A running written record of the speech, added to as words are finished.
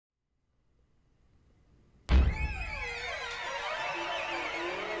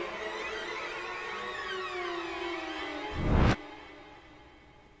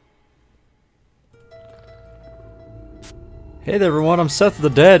Hey there everyone, I'm Seth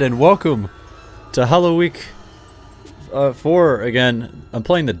the Dead, and welcome to HALLOWEEK 4 again. I'm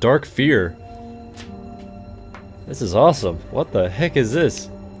playing the Dark Fear. This is awesome. What the heck is this?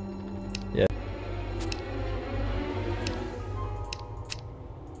 Yeah.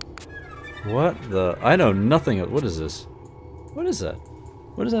 What the? I know nothing of. What is this? What is that?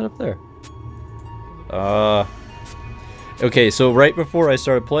 What is that up there? Okay, so right before I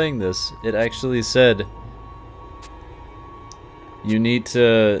started playing this, it actually said you need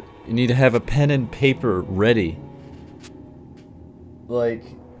to have a pen and paper ready. Like,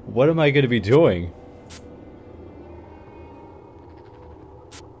 what am I going to be doing?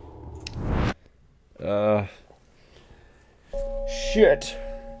 Shit.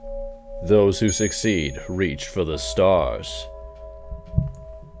 Those who succeed reach for the stars.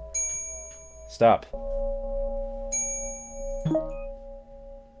 Stop.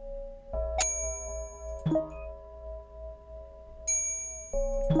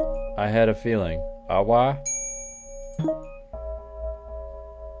 I had a feeling. Awa?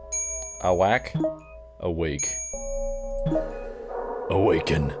 Awak? Awake.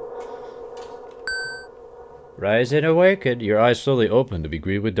 Awaken. Rise and awaken. Your eyes slowly open to be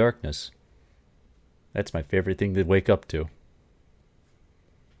greeted with darkness. That's my favorite thing to wake up to.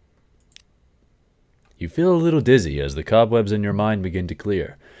 You feel a little dizzy as the cobwebs in your mind begin to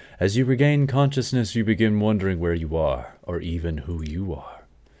clear. As you regain consciousness, you begin wondering where you are, or even who you are.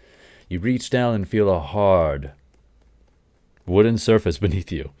 You reach down and feel a hard wooden surface beneath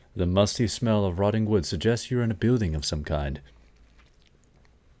you. The musty smell of rotting wood suggests you're in a building of some kind.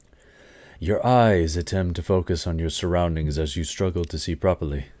 Your eyes attempt to focus on your surroundings as you struggle to see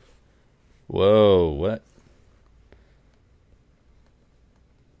properly. Whoa, what?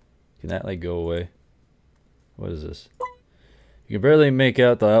 Can that, like, go away? What is this? You can barely make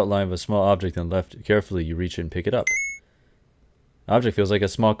out the outline of a small object on the left. Carefully, you reach and pick it up. The object feels like a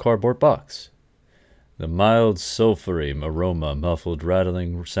small cardboard box. The mild, sulphury aroma, muffled,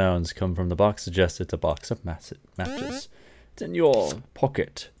 rattling sounds come from the box, suggest it's a box of matches. It's in your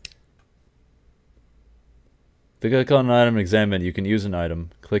pocket. To click on an item and examine it, you can use an item.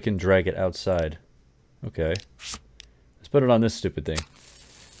 Click and drag it outside. Okay. Let's put it on this stupid thing.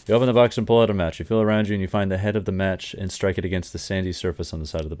 You open the box and pull out a match. You feel around you and you find the head of the match and strike it against the sandy surface on the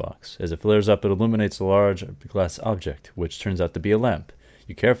side of the box. As it flares up, it illuminates a large glass object, which turns out to be a lamp.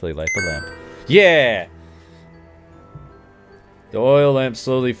 You carefully light the lamp. Yeah! The oil lamp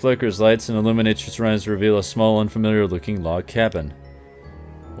slowly flickers, lights, and illuminates your surroundings to reveal a small, unfamiliar-looking log cabin.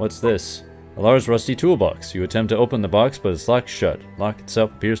 What's this? A large, rusty toolbox. You attempt to open the box, but it's locked shut. The lock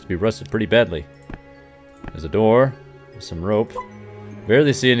itself appears to be rusted pretty badly. There's a door, some rope.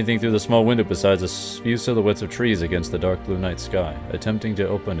 Barely see anything through the small window besides a few silhouettes of trees against the dark blue night sky. Attempting to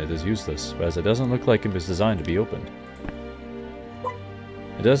open it is useless, as it doesn't look like it was designed to be opened.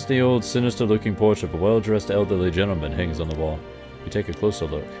 A dusty old sinister-looking portrait of a well-dressed elderly gentleman hangs on the wall. You take a closer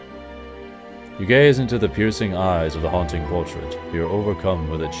look. You gaze into the piercing eyes of the haunting portrait. You're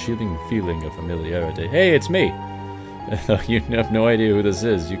overcome with a chilling feeling of familiarity. Hey, it's me! Though you have no idea who this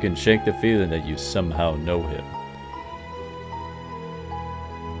is, you can shake the feeling that you somehow know him.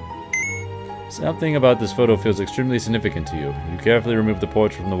 Something about this photo feels extremely significant to you. You carefully remove the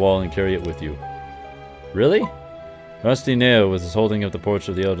portrait from the wall and carry it with you. Really? Rusty nail was holding up the portrait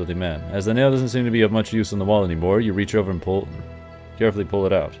of the elderly man. As the nail doesn't seem to be of much use on the wall anymore, you reach over and carefully pull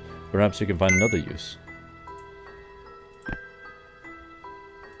it out. Perhaps you can find another use.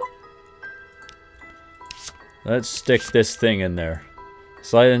 Let's stick this thing in there.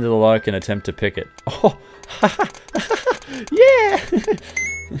 Slide into the lock and attempt to pick it. Oh! Yeah!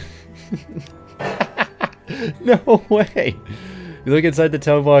 No way! You look inside the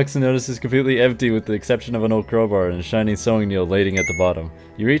tow box and notice it's completely empty with the exception of an old crowbar and a shiny sewing needle laying at the bottom.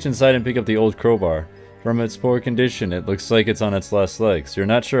 You reach inside and pick up the old crowbar. From its poor condition, it looks like it's on its last legs. You're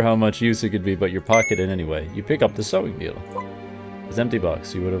not sure how much use it could be, but you pocket it anyway. You pick up the sewing needle. This empty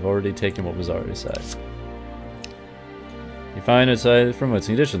box. You would have already taken what was already inside. You find inside from its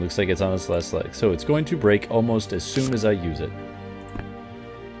condition, looks like it's on its last leg. So it's going to break almost as soon as I use it.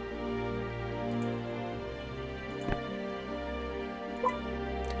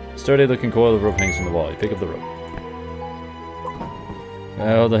 Sturdy looking coil of rope hangs from the wall. You pick up the rope.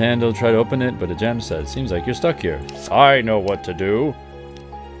 Well, the handle try to open it, but a gem says, "Seems like you're stuck here." I know what to do.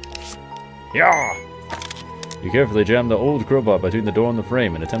 Yeah! You carefully jam the old crowbar between the door and the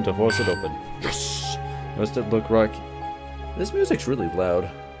frame and attempt to force it open. Yes! Must it look rocky? This music's really loud.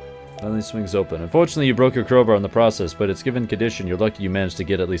 Finally swings open. Unfortunately, you broke your crowbar in the process, but its given condition, you're lucky you managed to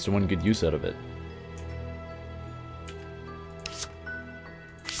get at least one good use out of it.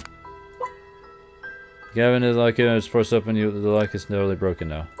 Cabin is like it's forced open. The lock is nearly broken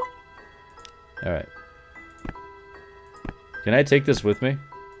now. Alright. Can I take this with me?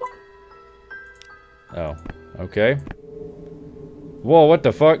 Oh. Okay. Whoa, what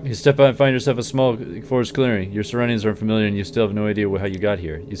the fuck? You step out and find yourself a small forest clearing. Your surroundings are unfamiliar and you still have no idea how you got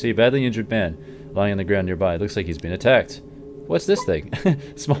here. You see a badly injured man lying on the ground nearby. It looks like he's been attacked. What's this thing?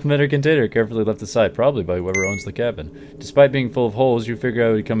 Small metal container carefully left aside, probably by whoever owns the cabin. Despite being full of holes, you figure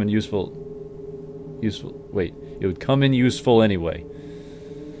out it would come in useful... Wait. It would come in useful anyway.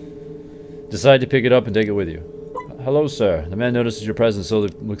 Decide to pick it up and take it with you. Hello, sir. The man notices your presence, so he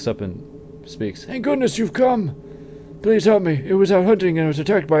looks up and speaks. Thank goodness you've come. Please help me. It was out hunting and I was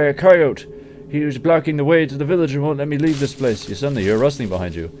attacked by a coyote. He was blocking the way to the village and won't let me leave this place. You suddenly hear rustling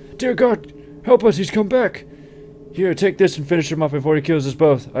behind you. Dear God, help us, he's come back. Here, take this and finish him off before he kills us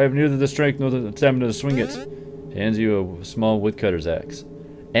both. I have neither the strength nor the stamina to swing it. He hands you a small woodcutter's axe.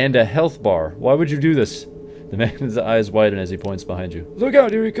 And a health bar. Why would you do this? The man's eyes widen as he points behind you. Look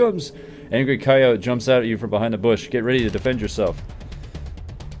out, here he comes. Angry coyote jumps out at you from behind a bush. Get ready to defend yourself.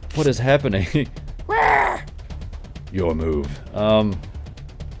 What is happening? Your move.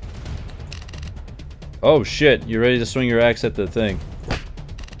 Oh shit, you're ready to swing your axe at the thing.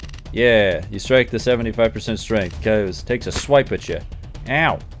 Yeah, you strike the 75% strength. Coyote takes a swipe at you.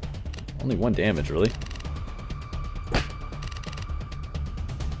 Ow! Only 1 damage, really.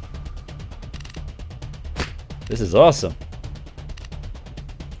 This is awesome.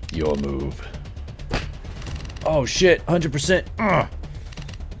 Your move. Oh shit, 100%. Ugh.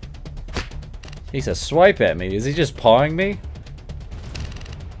 He's a swipe at me. Is he just pawing me?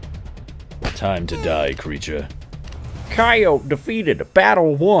 Time to die, creature. Coyote defeated.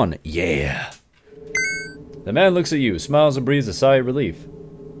 Battle won. Yeah. The man looks at you, smiles and breathes a sigh of relief.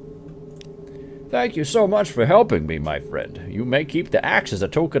 Thank you so much for helping me, my friend. You may keep the axe as a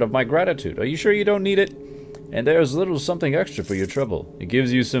token of my gratitude. Are you sure you don't need it? And there's a little something extra for your trouble. It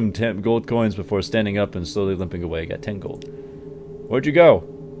gives you some 10 gold coins before standing up and slowly limping away. Got 10 gold. Where'd you go?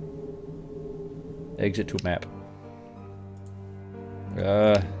 Exit to map.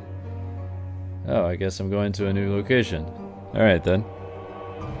 Oh, I guess I'm going to a new location. Alright then.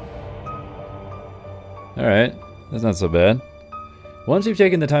 Alright, that's not so bad. Once you've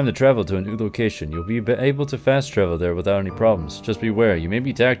taken the time to travel to a new location, you'll be able to fast travel there without any problems. Just beware, you may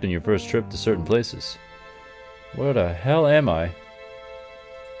be attacked on your first trip to certain places. Where the hell am I?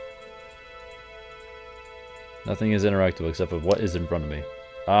 Nothing is interactive except for what is in front of me.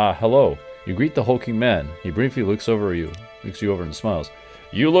 Ah, hello. You greet the hulking man. He briefly looks you over and smiles.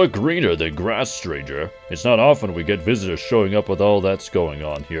 You look greener than grass, stranger. It's not often we get visitors showing up with all that's going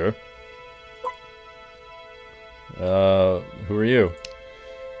on here. Who are you?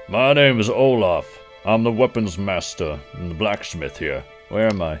 My name is Olaf. I'm the weapons master and the blacksmith here. Where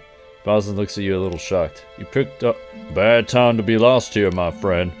am I? Bowson looks at you a little shocked. You picked up... Bad time to be lost here, my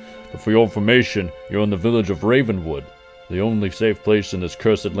friend. But for your information, you're in the village of Ravenwood. The only safe place in this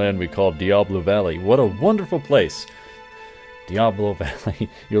cursed land we call Diablo Valley. What a wonderful place. Diablo Valley.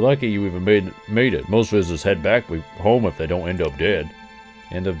 You're lucky you even made it. Most visitors head back home if they don't end up dead.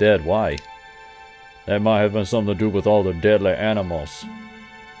 End up dead? Why? That might have been something to do with all the deadly animals.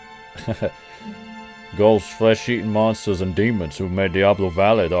 Ghosts, flesh-eating monsters, and demons who made Diablo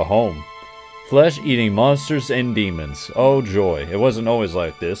Valley their home. Flesh-eating monsters and demons. Oh joy, it wasn't always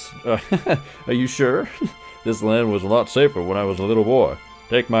like this. Are you sure? This land was a lot safer when I was a little boy.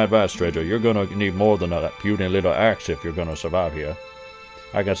 Take my advice, stranger. You're gonna need more than a puny little axe if you're gonna survive here.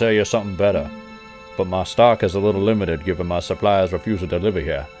 I can tell you something better, but my stock is a little limited given my suppliers refuse to deliver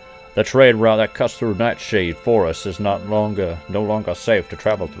here. The trade route that cuts through Nightshade Forest is no longer safe to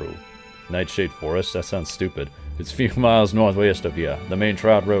travel through. Nightshade Forest? That sounds stupid. It's a few miles northwest of here. The main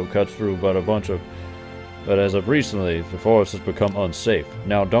trout road cuts through but as of recently, the forest has become unsafe.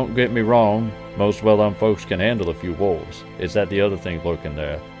 Now, don't get me wrong, most well-armed folks can handle a few wolves. It's that the other thing lurking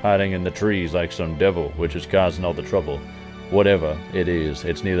there, hiding in the trees like some devil, which is causing all the trouble. Whatever it is,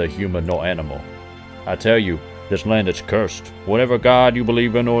 it's neither human nor animal. I tell you, this land is cursed. Whatever god you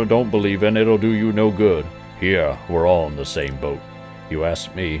believe in or don't believe in, it'll do you no good. Here, we're all in the same boat. You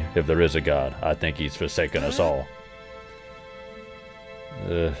ask me if there is a god, I think he's forsaken us all.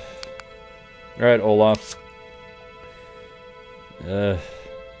 Alright, Olaf.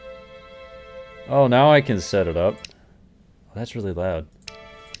 Oh, now I can set it up. Oh, that's really loud.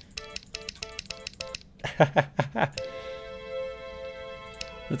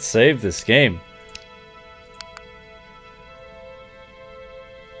 Let's save this game.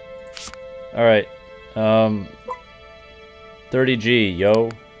 Alright. 30G, yo.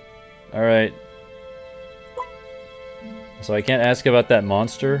 Alright. So I can't ask about that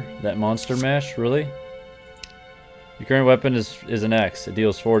monster mash, really? Your current weapon is an axe. It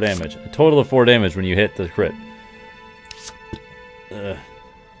deals 4 damage. A total of 4 damage when you hit the crit. Ugh.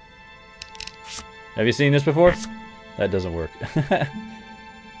 Have you seen this before? That doesn't work.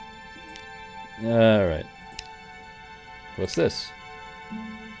 Alright. What's this?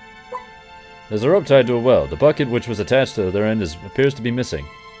 There's a rope tied to a well. The bucket which was attached to the other end appears to be missing.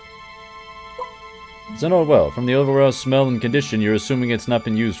 It's an old well. From the overall smell and condition, you're assuming it's not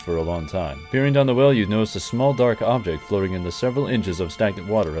been used for a long time. Peering down the well, you notice a small dark object floating in the several inches of stagnant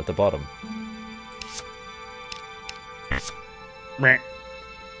water at the bottom.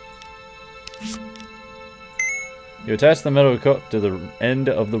 You attach the metal cup to the end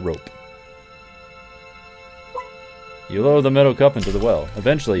of the rope. You lower the metal cup into the well.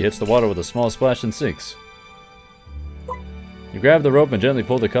 Eventually, it hits the water with a small splash and sinks. You grab the rope and gently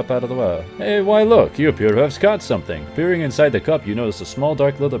pull the cup out of the well. Hey, why look, you appear to have caught something. Peering inside the cup, you notice a small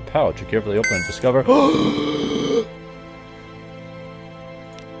dark leather pouch. You carefully open and discover...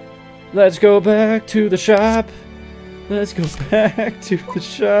 Let's go back to the shop. Let's go back to the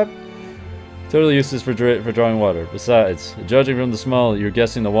shop. Totally useless for drawing water. Besides, judging from the smell, you're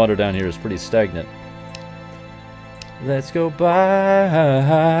guessing the water down here is pretty stagnant. Let's go by.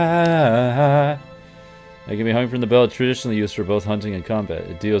 It can be hung from the belt, traditionally used for both hunting and combat.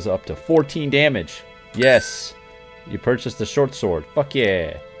 It deals up to 14 damage. Yes. You purchased the short sword. Fuck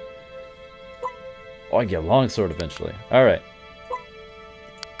yeah. Oh, I can get a long sword eventually. Alright.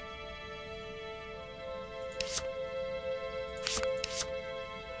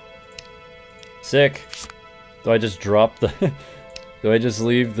 Sick. Do I just drop the... Do I just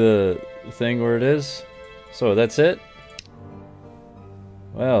leave the thing where it is? So, that's it?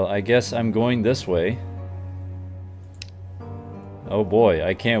 Well, I guess I'm going this way. Oh boy,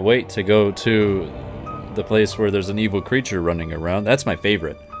 I can't wait to go to the place where there's an evil creature running around. That's my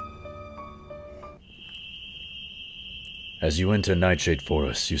favorite. As you enter Nightshade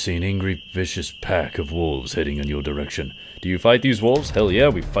Forest, you see an angry, vicious pack of wolves heading in your direction. Do you fight these wolves? Hell yeah,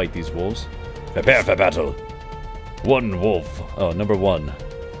 we fight these wolves. Prepare for battle. One wolf. Oh, number 1.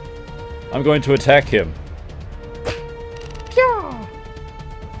 I'm going to attack him.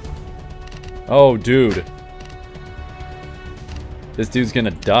 Oh, dude. This dude's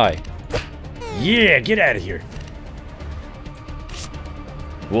gonna die. Yeah, get out of here.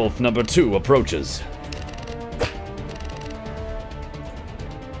 Wolf number 2 approaches.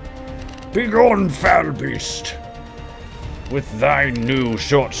 Begone, foul beast. With thy new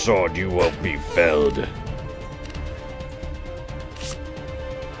short sword you won't be felled.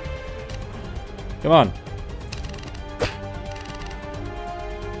 Come on.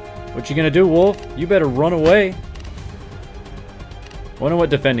 What you gonna do, wolf? You better run away. Wonder what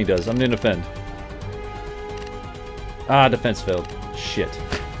defending does. I'm gonna defend. Ah, defense failed. Shit.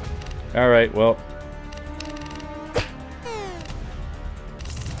 Alright, well.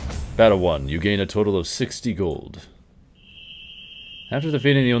 Battle 1. You gain a total of 60 gold. After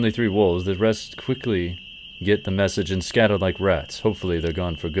defeating the only 3 wolves, the rest quickly get the message and scatter like rats. Hopefully they're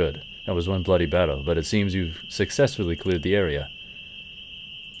gone for good. That was one bloody battle, but it seems you've successfully cleared the area.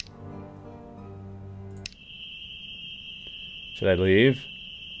 Should I leave?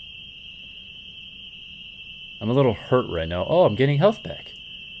 I'm a little hurt right now. Oh, I'm gaining health back.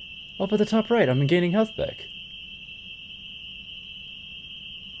 Up at the top right, I'm gaining health back.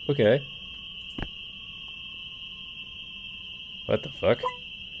 Okay. What the fuck?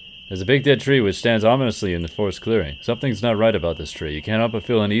 There's a big dead tree which stands ominously in the forest clearing. Something's not right about this tree. You can't help but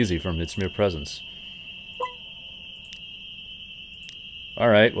feel uneasy from its mere presence.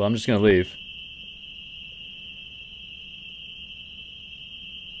 Alright, well I'm just gonna leave.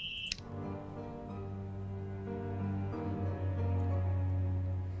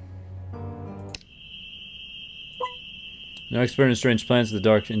 No expert in strange plants, the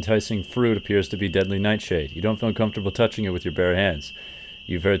dark, enticing fruit appears to be deadly nightshade. You don't feel comfortable touching it with your bare hands.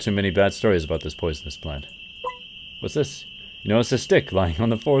 You've heard too many bad stories about this poisonous plant. What's this? You notice a stick lying on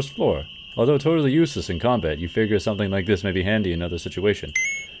the forest floor. Although totally useless in combat, you figure something like this may be handy in another situation.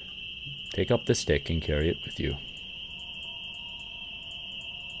 Take up the stick and carry it with you.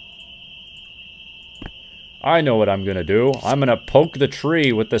 I know what I'm gonna do. I'm gonna poke the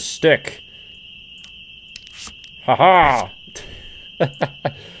tree with the stick. Ha-ha!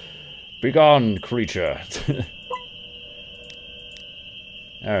 Begone, creature.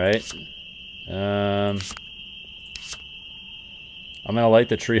 Alright. I'm gonna light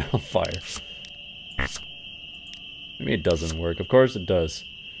the tree on fire. Maybe it doesn't work. Of course it does.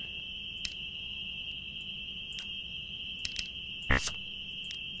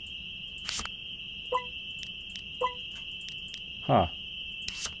 Huh.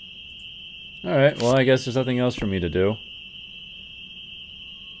 Alright, well I guess there's nothing else for me to do.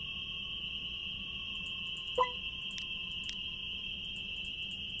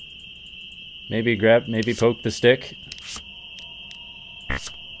 Maybe poke the stick.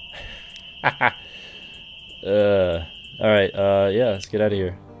 Alright, yeah, let's get out of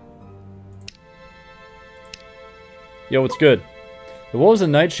here. Yo, what's good? The wolves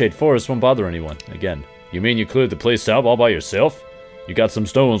in Nightshade Forest won't bother anyone. Again. You mean you cleared the place out all by yourself? You got some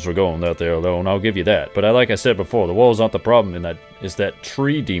stones for going out there alone, I'll give you that. But like I said before, the wolves aren't the problem in that. It's that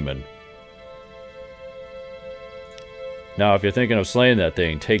tree demon. Now, if you're thinking of slaying that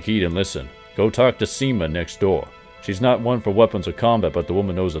thing, take heed and listen. Go talk to Seema next door. She's not one for weapons or combat, but the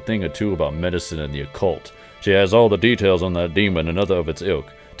woman knows a thing or two about medicine and the occult. She has all the details on that demon and other of its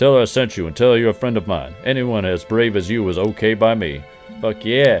ilk. Tell her I sent you and tell her you're a friend of mine. Anyone as brave as you is okay by me. Fuck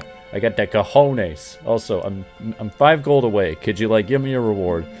yeah, I got that cojones. Also, I'm 5 gold away. Could you, like, give me a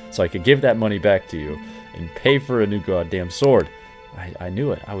reward so I could give that money back to you and pay for a new goddamn sword? I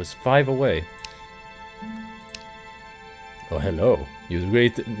knew it. I was 5 away. Oh, hello. You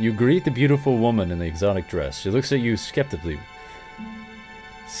greet the beautiful woman in the exotic dress. She looks at you skeptically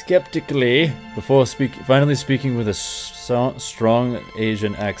before finally speaking with a strong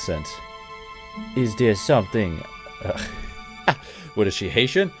Asian accent. Is there something... what is she,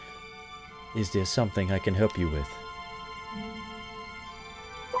 Haitian? Is there something I can help you with?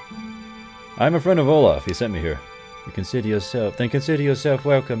 I'm a friend of Olaf. He sent me here. Consider yourself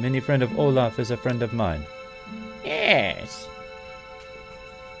welcome. Any friend of Olaf is a friend of mine. Yes.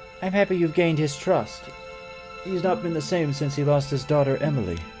 I'm happy you've gained his trust. He's not been the same since he lost his daughter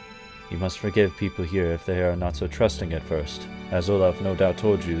Emily. You must forgive people here if they are not so trusting at first. As Olaf no doubt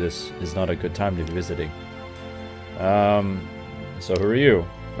told you, this is not a good time to be visiting. So who are you?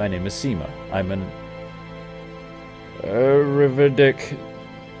 My name is Seema. I'm an Ayurvedic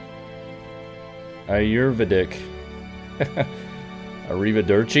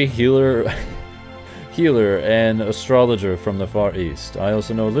healer and astrologer from the Far East. I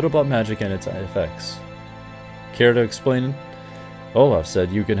also know a little about magic and its effects. Care to explain? Olaf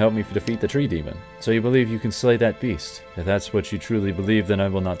said you can help me defeat the tree demon. So you believe you can slay that beast? If that's what you truly believe, then I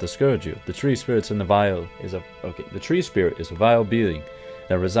will not discourage you. The tree spirit is a vile being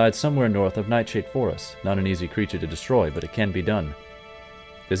that resides somewhere north of Nightshade Forest. Not an easy creature to destroy, but it can be done.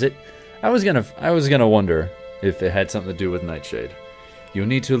 Is it? I was gonna wonder if it had something to do with Nightshade. You'll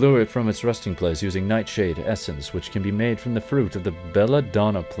need to lure it from its resting place using Nightshade essence, which can be made from the fruit of the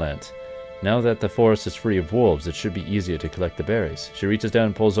belladonna plant. Now that the forest is free of wolves, it should be easier to collect the berries. She reaches down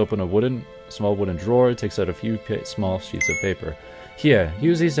and pulls open a small wooden drawer, takes out a few small sheets of paper. Here,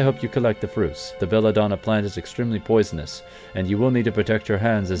 use these to help you collect the fruits. The belladonna plant is extremely poisonous, and you will need to protect your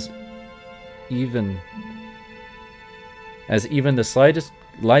hands as even the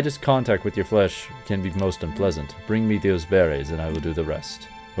lightest contact with your flesh can be most unpleasant. Bring me those berries, and I will do the rest.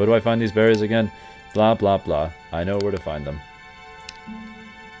 Where do I find these berries again? Blah, blah, blah. I know where to find them.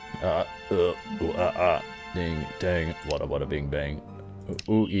 Ding, dang, wada wada bing bang.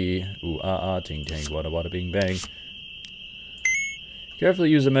 Ting tang, wada wada bing bang.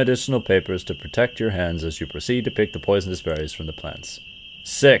 Carefully use the medicinal papers to protect your hands as you proceed to pick the poisonous berries from the plants.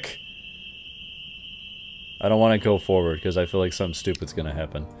 Sick! I don't want to go forward because I feel like something stupid's gonna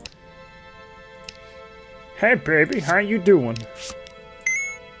happen. Hey baby, how you doing?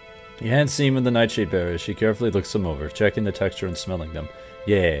 You hand Seema the nightshade berries. She carefully looks them over, checking the texture and smelling them.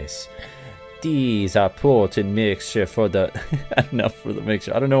 Yes, these are potent mixture for the... Enough for the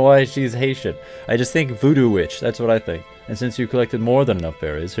mixture. I don't know why she's Haitian. I just think voodoo witch. That's what I think. And since you collected more than enough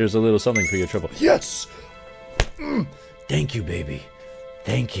berries, here's a little something for your trouble. Yes! Thank you, baby.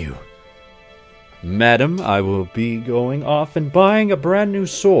 Thank you. Madam, I will be going off and buying a brand new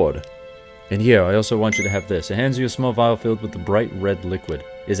sword. And here, I also want you to have this. It hands you a small vial filled with the bright red liquid.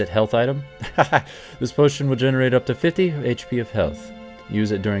 Is it health item? This potion will generate up to 50 HP of health.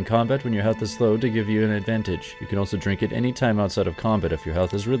 Use it during combat when your health is low to give you an advantage. You can also drink it any time outside of combat if your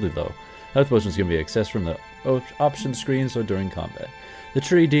health is really low. Health potions can be accessed from the option screens or during combat. The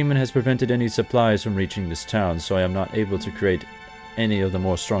tree demon has prevented any supplies from reaching this town, so I am not able to create any of the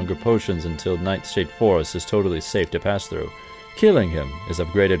more stronger potions until Nightshade Forest is totally safe to pass through. Killing him is of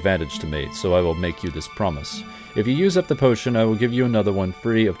great advantage to me, so I will make you this promise. If you use up the potion, I will give you another one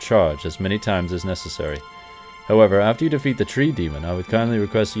free of charge as many times as necessary. However, after you defeat the tree demon, I would kindly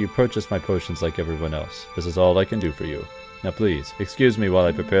request that you purchase my potions like everyone else. This is all I can do for you. Now please, excuse me while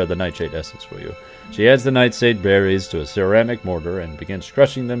I prepare the nightshade essence for you. She adds the nightshade berries to a ceramic mortar and begins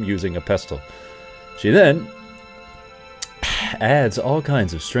crushing them using a pestle. She then adds all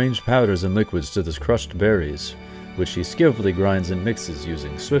kinds of strange powders and liquids to the crushed berries. which she skillfully grinds and mixes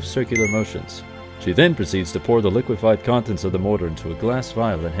using swift circular motions. She then proceeds to pour the liquefied contents of the mortar into a glass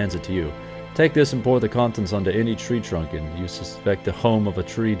vial and hands it to you. Take this and pour the contents onto any tree trunk and you suspect the home of a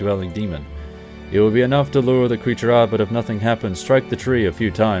tree-dwelling demon. It will be enough to lure the creature out, but if nothing happens, strike the tree a few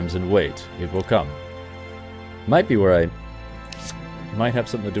times and wait. It will come. Might be where I... might have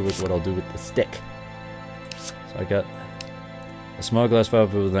something to do with what I'll do with the stick. So I got a small glass vial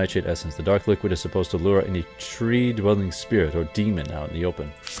filled with nightshade essence. The dark liquid is supposed to lure any tree-dwelling spirit or demon out in the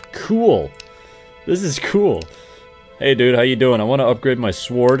open. Cool! This is cool! Hey dude, how you doing? I want to upgrade my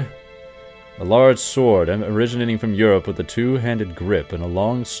sword. A large sword, originating from Europe with a two-handed grip and a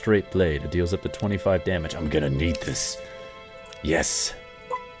long, straight blade. It deals up to 25 damage. I'm gonna need this. Yes.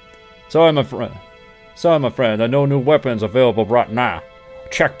 Sorry, my friend. I know new weapons available right now.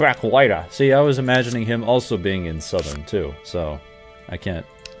 Check back later. See, I was imagining him also being in Southern, too. So, I can't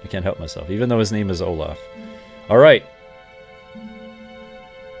help myself. Even though his name is Olaf. Alright.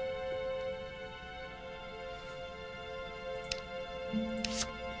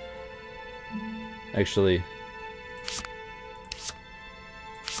 Actually,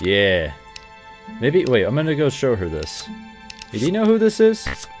 yeah. Maybe, wait, I'm gonna go show her this. Do you know who this is?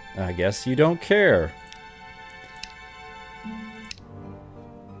 I guess you don't care.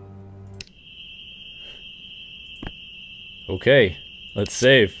 Okay, let's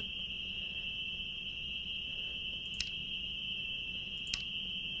save.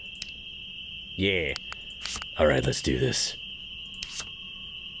 Yeah. Alright, let's do this.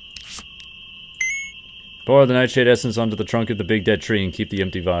 Pour the nightshade essence onto the trunk of the big dead tree and keep the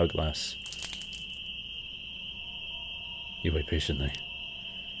empty vial glass. You wait patiently.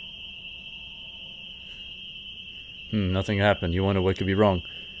 Nothing happened. You wonder what could be wrong.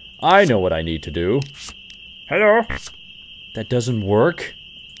 I know what I need to do. Hello? That doesn't work.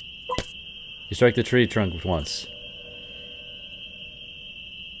 You strike the tree trunk once.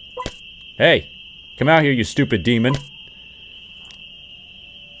 Hey! Come out here, you stupid demon!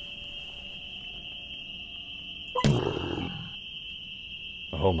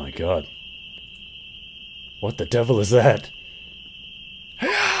 Oh my god. What the devil is that?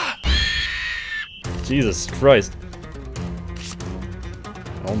 Jesus Christ.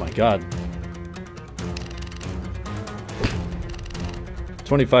 Oh my god.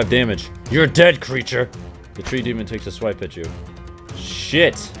 25 damage. You're dead, creature! The tree demon takes a swipe at you.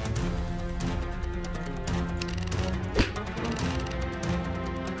 Shit!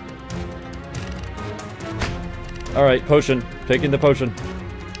 Alright, potion. Taking the potion.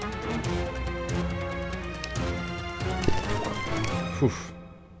 Whew.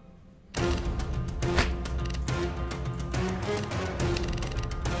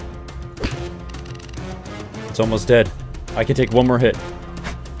 It's almost dead. I can take one more hit.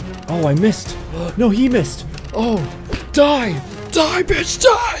 Oh, I missed. No, he missed. Oh, die! Die, bitch,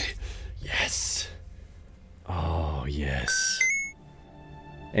 die! Yes. Oh, yes.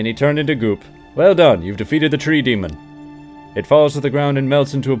 And he turned into goop. Well done, you've defeated the tree demon. It falls to the ground and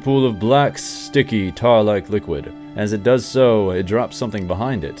melts into a pool of black, sticky, tar-like liquid. As it does so, it drops something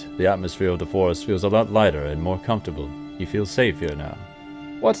behind it. The atmosphere of the forest feels a lot lighter and more comfortable. You feel safe here now.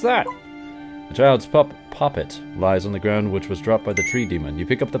 What's that? A child's poppet lies on the ground, which was dropped by the tree demon. You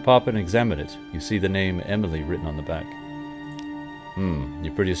pick up the poppet and examine it. You see the name Emily written on the back.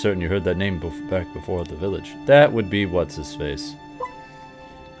 You're pretty certain you heard that name back before at the village. That would be what's-his-face.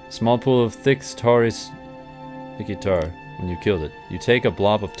 Small pool of thick, sticky tar. When you killed it, you take a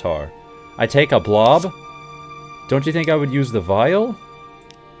blob of tar. I take a blob? Don't you think I would use the vial?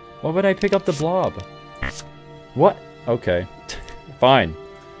 Why would I pick up the blob? What? Okay. Fine.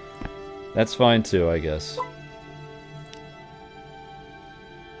 That's fine too, I guess.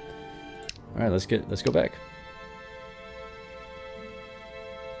 Alright, let's go back.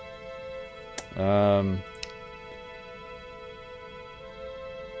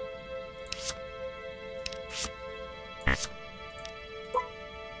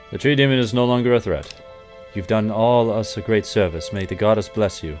 The tree demon is no longer a threat. You've done all us a great service. May the goddess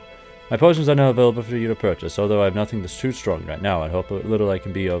bless you. My potions are now available for you to purchase, although I have nothing that's too strong right now. I hope a little I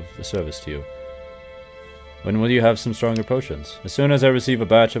can be of service to you. When will you have some stronger potions? As soon as I receive a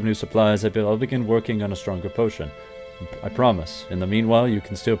batch of new supplies, I'll begin working on a stronger potion. I promise. In the meanwhile, you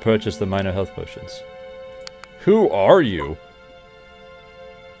can still purchase the minor health potions. Who are you?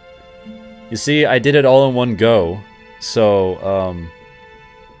 You see, I did it all in one go, so,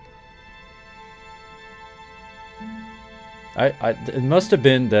 it must have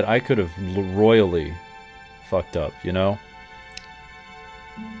been that I could have royally fucked up, you know?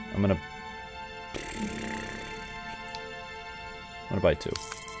 I'm gonna buy 2.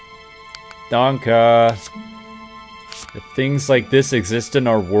 Donka! If things like this exist in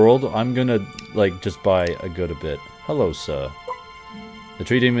our world, I'm gonna, like, just buy a good bit. Hello, sir. The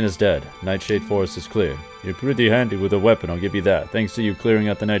tree demon is dead. Nightshade Forest is clear. You're pretty handy with a weapon, I'll give you that. Thanks to you clearing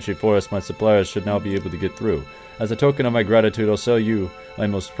out the Nightshade Forest, my suppliers should now be able to get through. As a token of my gratitude, I'll sell you my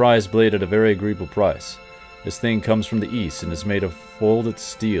most prized blade at a very agreeable price. This thing comes from the east and is made of folded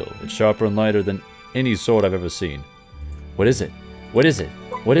steel. It's sharper and lighter than any sword I've ever seen. What is it? What is it?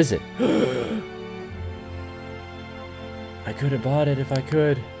 What is it? I could have bought it if I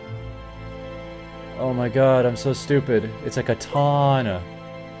could. Oh my god, I'm so stupid. It's a katana.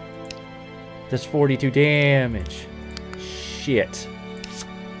 Does 42 damage. Shit.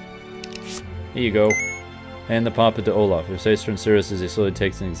 Here you go. Hand the poppet to Olaf. His face turns serious as he slowly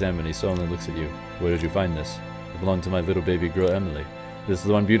takes an exam. He solemnly looks at you. Where did you find this? It belonged to my little baby girl, Emily. This is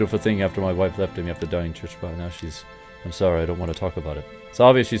the one beautiful thing after my wife left me after dying church spot. Now she's... I'm sorry, I don't want to talk about it. It's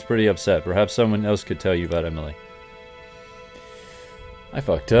obvious she's pretty upset. Perhaps someone else could tell you about Emily. I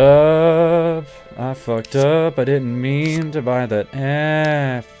fucked up. I fucked up. I didn't mean to buy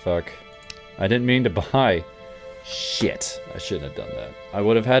that. Fuck. I didn't mean to buy. Shit. I shouldn't have done that. I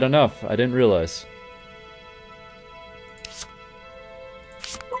would have had enough. I didn't realize.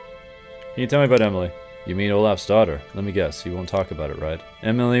 Can you tell me about Emily? You mean Olaf's daughter? Let me guess, you won't talk about it, right?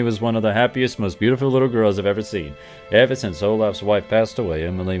 Emily was one of the happiest, most beautiful little girls I've ever seen. Ever since Olaf's wife passed away,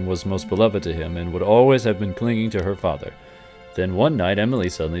 Emily was most beloved to him and would always have been clinging to her father. Then one night, Emily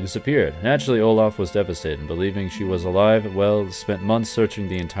suddenly disappeared. Naturally, Olaf was devastated, believing she was alive. Well, spent months searching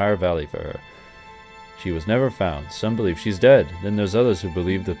the entire valley for her. She was never found. Some believe she's dead. Then there's others who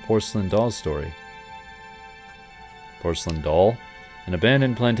believe the porcelain doll story. Porcelain doll? An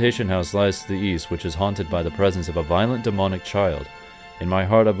abandoned plantation house lies to the east, which is haunted by the presence of a violent demonic child. In my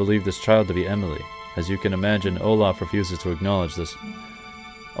heart, I believe this child to be Emily. As you can imagine, Olaf refuses to acknowledge this,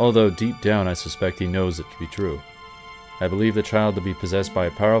 although deep down I suspect he knows it to be true. I believe the child to be possessed by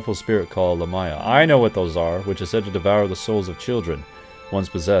a powerful spirit called Lamaya. I know what those are, which is said to devour the souls of children. Once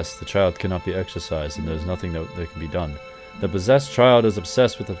possessed, the child cannot be exorcised, and there's nothing that can be done. The possessed child is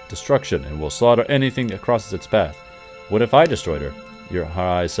obsessed with destruction and will slaughter anything that crosses its path. What if I destroyed her? Her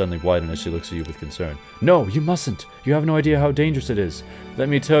eyes suddenly widen as she looks at you with concern. No, you mustn't! You have no idea how dangerous it is. Let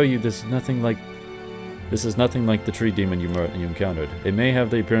me tell you, this is nothing like the tree demon you encountered. It may have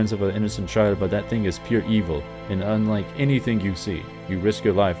the appearance of an innocent child, but that thing is pure evil, and unlike anything you see. You risk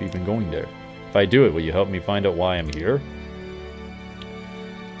your life even going there. If I do it, will you help me find out why I'm here?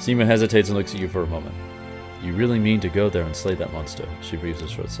 Seema hesitates and looks at you for a moment. You really mean to go there and slay that monster? She breathes a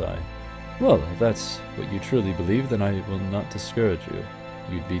short sigh. Well, if that's what you truly believe, then I will not discourage you.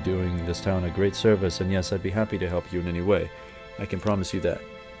 You'd be doing this town a great service, and yes, I'd be happy to help you in any way. I can promise you that.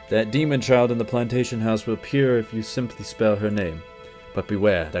 That demon child in the plantation house will appear if you simply spell her name. But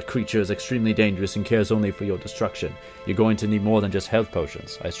beware, that creature is extremely dangerous and cares only for your destruction. You're going to need more than just health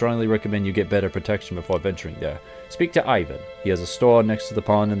potions. I strongly recommend you get better protection before venturing there. Speak to Ivan. He has a store next to the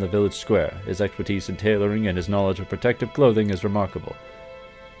pond in the village square. His expertise in tailoring and his knowledge of protective clothing is remarkable.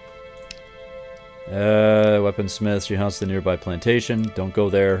 Weaponsmith, she haunts the nearby plantation. Don't go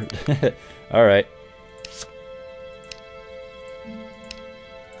there. Alright.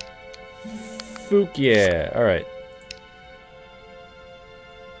 Fook, yeah. Alright.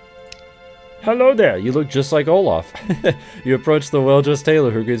 Hello there, you look just like Olaf. You approach the well-dressed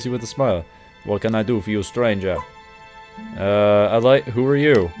tailor who greets you with a smile. What can I do for you, stranger? Who are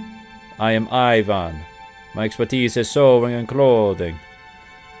you? I am Ivan. My expertise is sewing and clothing.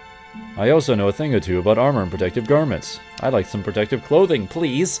 I also know a thing or two about armor and protective garments. I'd like some protective clothing,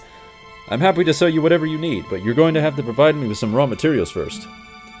 please. I'm happy to sell you whatever you need, but you're going to have to provide me with some raw materials first.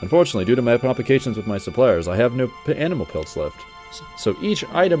 Unfortunately, due to my complications with my suppliers, I have no animal pelts left. So each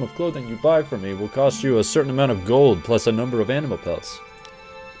item of clothing you buy from me will cost you a certain amount of gold plus a number of animal pelts.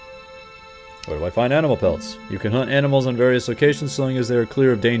 Where do I find animal pelts? You can hunt animals on various locations so long as they are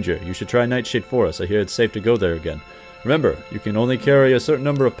clear of danger. You should try Nightshade Forest. I hear it's safe to go there again. Remember, you can only carry a certain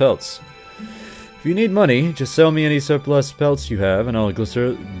number of pelts. If you need money, just sell me any surplus pelts you have, and I'll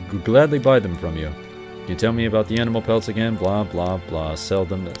gladly buy them from you. Can you tell me about the animal pelts again? Blah, blah, blah. Sell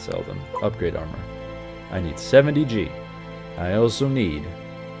them, then sell them. Upgrade armor. I need 70G. I also need...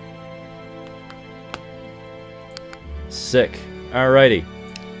 Sick. Alrighty.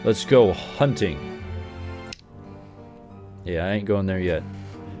 Let's go hunting. Yeah, I ain't going there yet.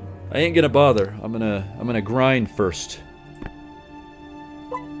 I ain't gonna bother. I'm gonna grind first.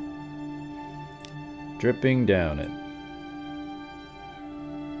 Dripping down it.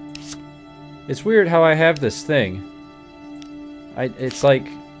 It's weird how I have this thing. It's like...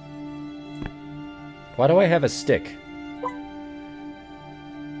 Why do I have a stick?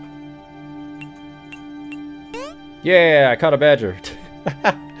 Yeah, I caught a badger.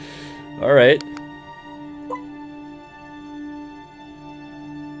 Alright.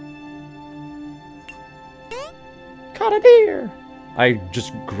 Caught a deer! I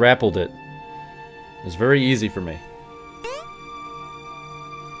just grappled it. It was very easy for me.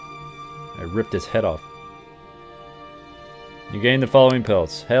 I ripped its head off. You gain the following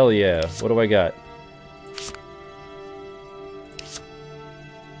pelts. Hell yeah. What do I got?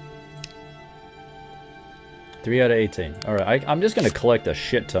 Three out of 18. Alright, I'm just gonna collect a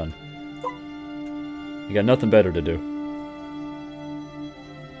shit ton. You got nothing better to do.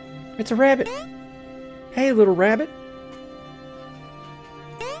 It's a rabbit! Hey, little rabbit!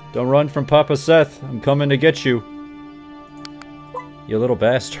 Don't run from Papa Seth. I'm coming to get you. You little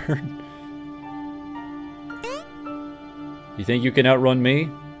bastard. You think you can outrun me?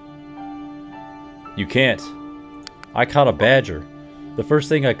 You can't. I caught a badger. The first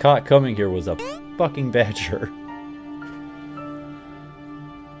thing I caught coming here was a fucking badger.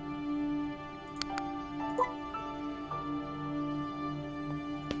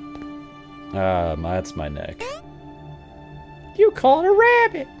 Ah, that's my neck. You caught a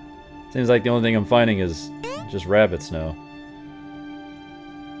rabbit! Seems like the only thing I'm finding is just rabbits now.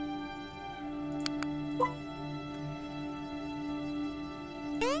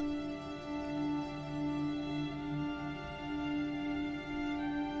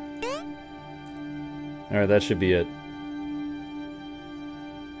 Alright, that should be it.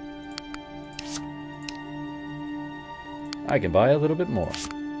 I can buy a little bit more.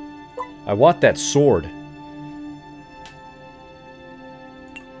 I want that sword.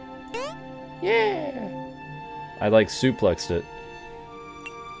 Yeah! I like suplexed it.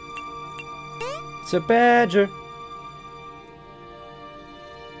 It's a badger.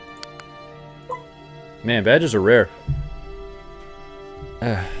 Man, badgers are rare.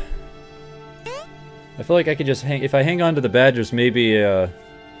 I feel like I could just hang... If I hang on to the badgers, maybe, yeah,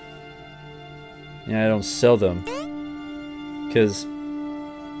 I don't sell them. Because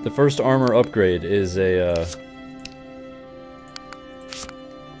the first armor upgrade is a,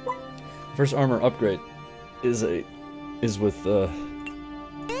 First armor upgrade is with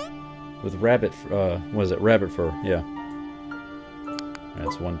rabbit, what is it? Rabbit fur, yeah.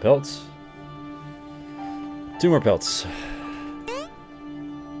 That's one pelt. Two more pelts.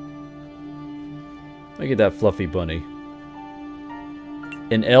 Look at that fluffy bunny.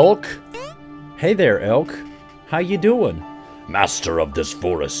 An elk? Hey there, elk. How you doing? Master of this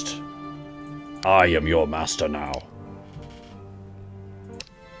forest. I am your master now.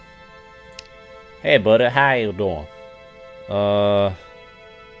 Hey, buddy. How you doing?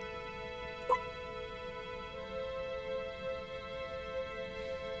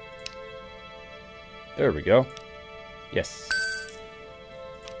 There we go. Yes.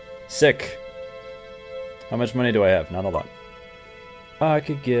 Sick. How much money do I have? Not a lot. I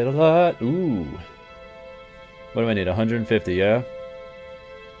could get a lot. Ooh. What do I need? 150, yeah?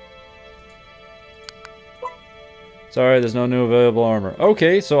 Sorry, there's no new available armor.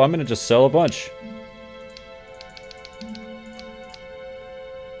 Okay, so I'm gonna just sell a bunch.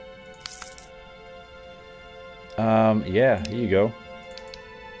 Yeah, here you go.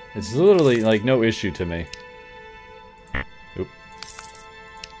 It's literally, like, no issue to me. Oop.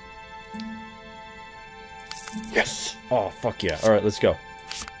 Yes! Oh, fuck yeah. Alright, let's go.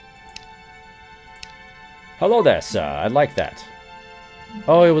 Hello there, sir. I like that.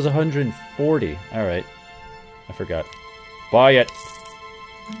 Oh, it was 140. Alright. I forgot. Buy it!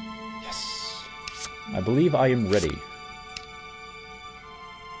 Yes. I believe I am ready.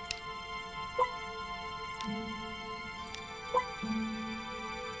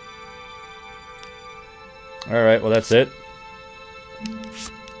 Alright, well that's it.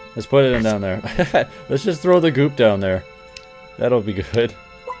 Let's put it in down there. Let's just throw the goop down there. That'll be good.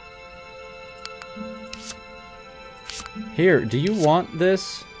 Here, do you want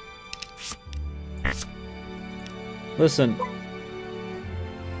this? Listen.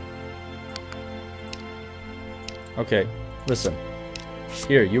 Okay, listen.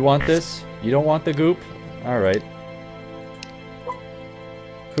 Here, you want this? You don't want the goop? Alright.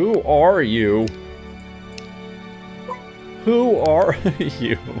 Who are you? Who are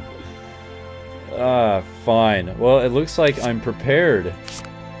you? Ah, fine. Well, it looks like I'm prepared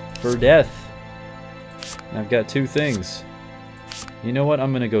for death. And I've got two things. You know what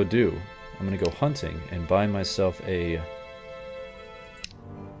I'm gonna go do? I'm gonna go hunting and buy myself a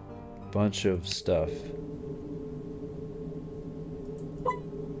bunch of stuff.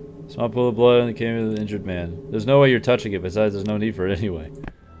 Small pool of blood in the cave of the injured man. There's no way you're touching it, besides there's no need for it anyway.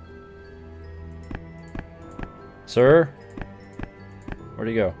 Sir? Where'd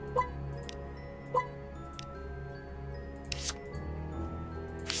he go?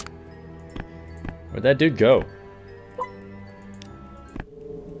 Where'd that dude go?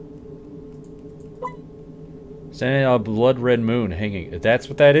 Standing on a blood-red moon hanging. That's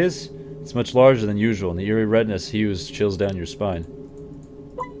what that is? It's much larger than usual, and the eerie redness hues chills down your spine.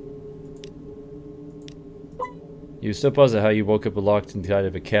 You still puzzle how you woke up locked inside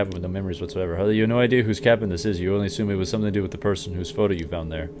of a cabin with no memories whatsoever. Although you have no idea whose cabin this is, you only assume it was something to do with the person whose photo you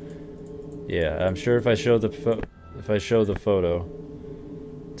found there. Yeah, I'm sure if I show the photo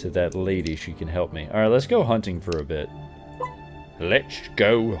to that lady, she can help me. Alright, let's go hunting for a bit. Let's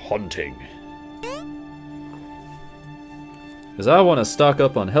go hunting. Because I want to stock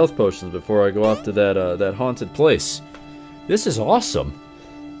up on health potions before I go off to that haunted place. This is awesome.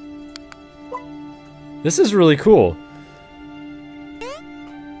 This is really cool.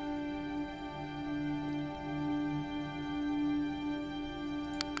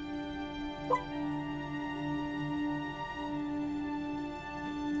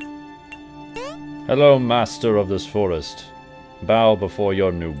 Hello, master of this forest. Bow before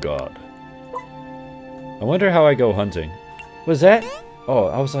your new god. I wonder how I go hunting. Was that? Oh,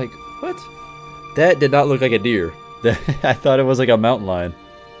 I was like, what? That did not look like a deer. I thought it was like a mountain lion.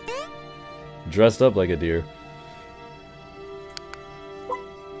 Dressed up like a deer.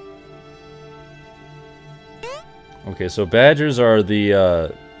 Okay, so badgers are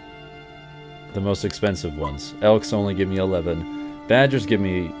the most expensive ones. Elks only give me 11. Badgers give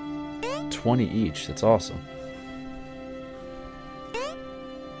me 20 each. That's awesome.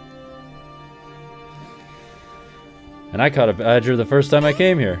 And I caught a badger the first time I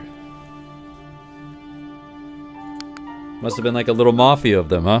came here. Must have been like a little mafia of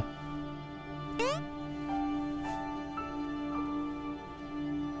them, huh?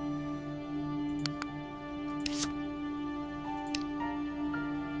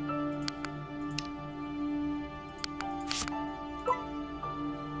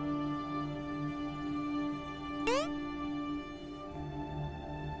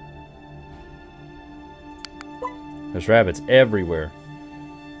 There's rabbits everywhere.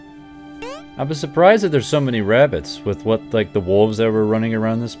 I'm surprised that there's so many rabbits with what, like, the wolves that were running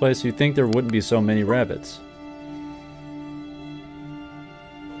around this place. You'd think there wouldn't be so many rabbits.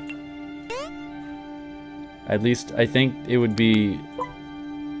 At least, I think it would be...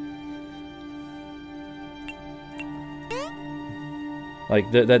 like,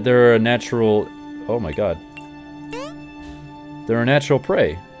 that they're a natural... oh my god. They're a natural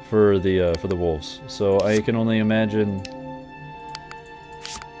prey for the wolves. So I can only imagine...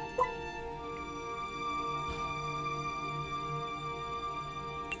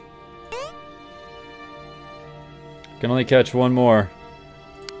 can only catch one more.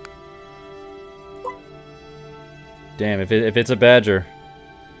 Damn, if it's a badger.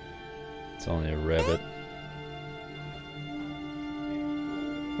 It's only a rabbit.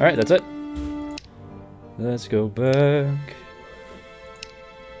 Alright, that's it. Let's go back.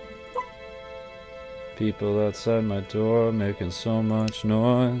 People outside my door making so much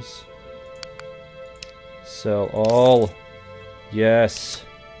noise. Sell all. Yes.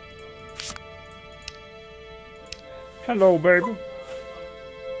 Hello, baby.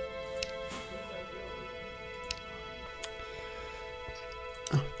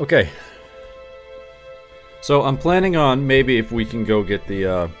 Okay. So I'm planning on maybe if we can go get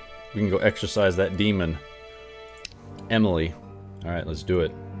the we can go exercise that demon, Emily. All right, let's do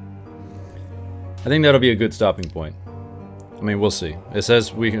it. I think that'll be a good stopping point. I mean, we'll see. It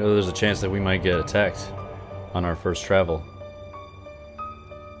says there's a chance that we might get attacked on our first travel.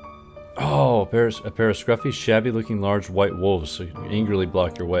 Oh, a pair of scruffy, shabby-looking large white wolves angrily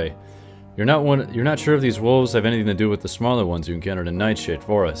block your way. You're not sure if these wolves have anything to do with the smaller ones you encountered in Nightshade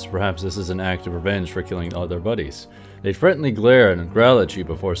Forest. Perhaps this is an act of revenge for killing all their buddies. They frighteningly glare and growl at you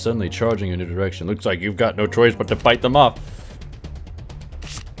before suddenly charging in your direction. Looks like you've got no choice but to fight them off.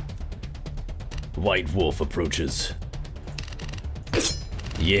 White wolf approaches.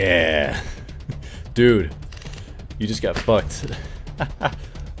 Yeah. Dude, you just got fucked.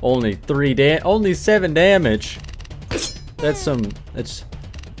 Only 7 damage. That's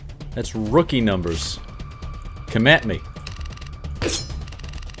rookie numbers. Come at me.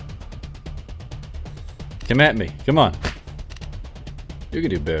 Come at me. Come on. You can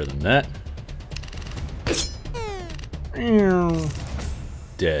do better than that.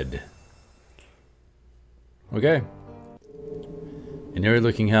 Dead. Okay. An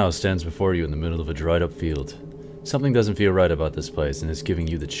eerie-looking house stands before you in the middle of a dried-up field. Something doesn't feel right about this place, and it's giving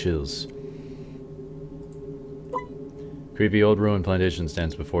you the chills. Creepy old ruined plantation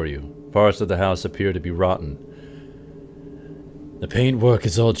stands before you. Parts of the house appear to be rotten. The paintwork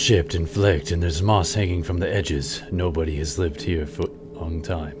is all chipped and flecked, and there's moss hanging from the edges. Nobody has lived here for... oh long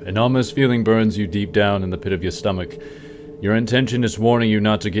time. An ominous feeling burns you deep down in the pit of your stomach. Your intention is warning you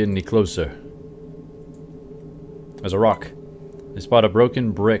not to get any closer. There's a rock. You spot a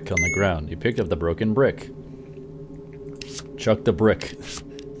broken brick on the ground. You picked up the broken brick. Chuck the brick.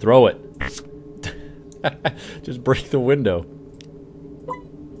 Throw it. Just break the window.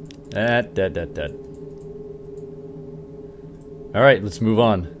 Alright, let's move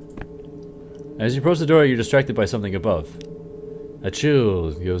on. As you approach the door, you're distracted by something above. A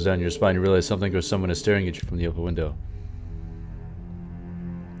chill goes down your spine. You realize something or someone is staring at you from the open window.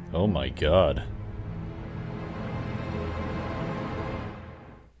 Oh my god.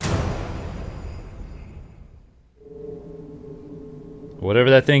 Whatever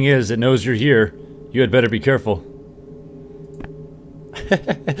that thing is, it knows you're here. You had better be careful.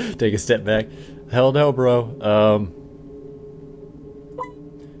 Take a step back. Hell no, bro.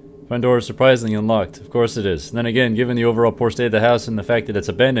 Front door is surprisingly unlocked. Of course it is. Then again, given the overall poor state of the house and the fact that it's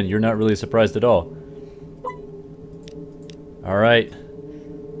abandoned, you're not really surprised at all. Alright.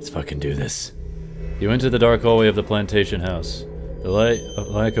 Let's fucking do this. You enter the dark hallway of the plantation house. The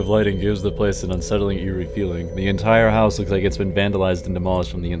lack of lighting gives the place an unsettling, eerie feeling. The entire house looks like it's been vandalized and demolished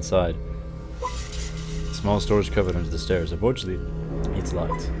from the inside. A small storage cupboard under the stairs. Unfortunately, it's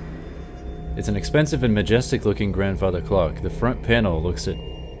locked. It's an expensive and majestic looking grandfather clock. The front panel looks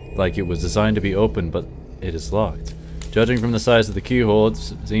like it was designed to be open, but it is locked. Judging from the size of the keyhole, it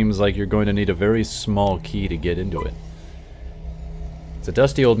seems like you're going to need a very small key to get into it. It's a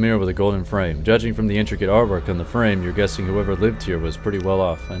dusty old mirror with a golden frame. Judging from the intricate artwork on the frame, you're guessing whoever lived here was pretty well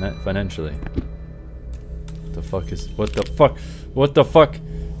off financially. What the fuck is... What the fuck? What the fuck?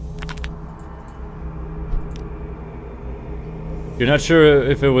 You're not sure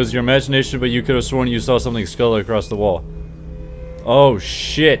if it was your imagination, but you could have sworn you saw something skull across the wall. Oh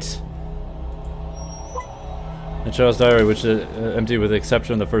shit! A child's diary, which is empty with the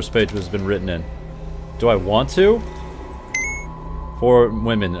exception of the first page, has been written in. Do I want to? 4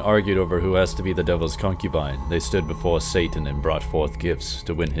 women argued over who has to be the devil's concubine. They stood before Satan and brought forth gifts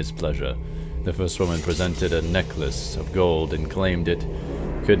to win his pleasure. The first woman presented a necklace of gold and claimed it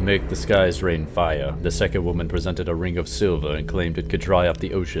could make the skies rain fire. The second woman presented a ring of silver and claimed it could dry up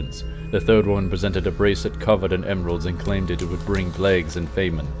the oceans. The third woman presented a bracelet covered in emeralds and claimed it would bring plagues and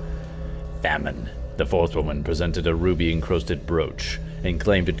famine. The fourth woman presented a ruby-encrusted brooch and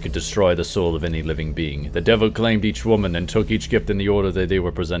claimed it could destroy the soul of any living being. The devil claimed each woman and took each gift in the order that they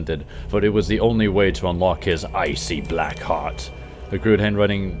were presented, for it was the only way to unlock his icy black heart. The crude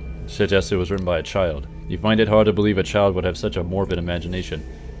handwriting suggested it was written by a child. You find it hard to believe a child would have such a morbid imagination.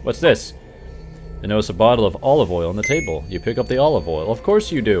 What's this? You notice a bottle of olive oil on the table. You pick up the olive oil. Of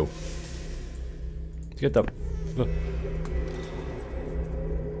course you do. Get the...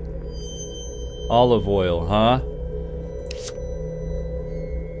 Olive oil, huh?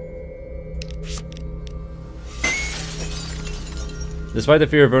 Despite the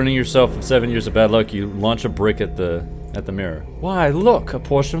fear of earning yourself 7 years of bad luck, you launch a brick at the mirror. Why, look! A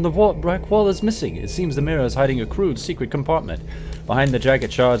portion of the black wall is missing. It seems the mirror is hiding a crude secret compartment. Behind the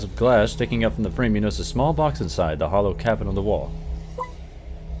jagged shards of glass sticking up from the frame, you notice a small box inside, the hollow cabinet on the wall.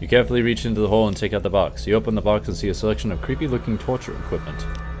 You carefully reach into the hole and take out the box. You open the box and see a selection of creepy-looking torture equipment.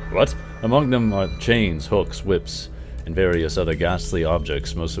 What? Among them are chains, hooks, whips, and various other ghastly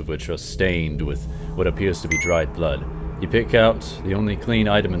objects, most of which are stained with what appears to be dried blood. You pick out the only clean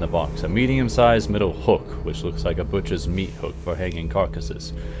item in the box, a medium-sized metal hook, which looks like a butcher's meat hook for hanging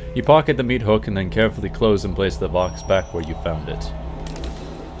carcasses. You pocket the meat hook and then carefully close and place the box back where you found it.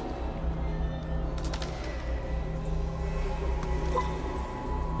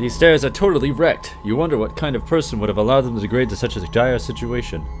 These stairs are totally wrecked. You wonder what kind of person would have allowed them to degrade to such a dire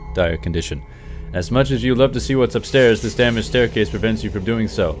condition. As much as you love to see what's upstairs, this damaged staircase prevents you from doing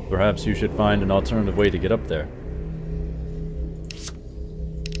so. Perhaps you should find an alternative way to get up there.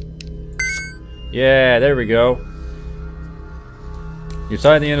 Yeah, there we go. You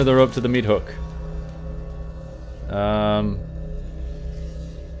tie the end of the rope to the meat hook. A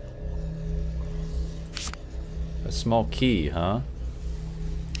small key, huh?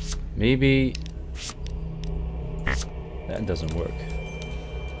 Maybe... That doesn't work.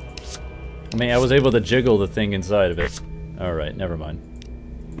 I mean, I was able to jiggle the thing inside of it. Alright, never mind.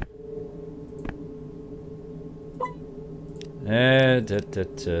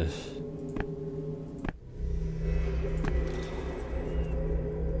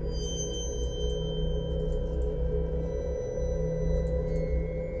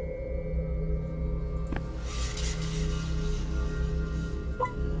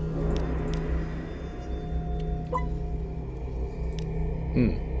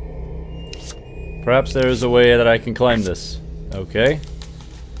 Perhaps there is a way that I can climb this. Okay.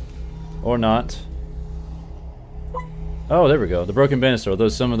 Or not. Oh, there we go. The broken banister. Although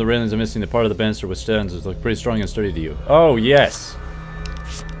some of the railings are missing, the part of the banister withstands it look pretty strong and sturdy to you. Oh, yes!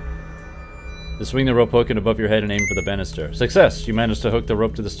 Just swing the rope hook and above your head and aim for the banister. Success! You managed to hook the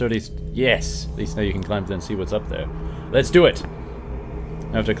rope to the sturdy... Yes! At least now you can climb to and see what's up there. Let's do it!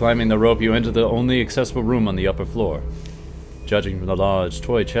 After climbing the rope, you enter the only accessible room on the upper floor. Judging from the large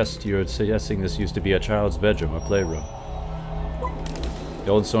toy chest, you're suggesting this used to be a child's bedroom or playroom.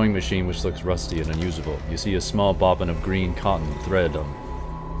 The old sewing machine, which looks rusty and unusable. You see a small bobbin of green cotton thread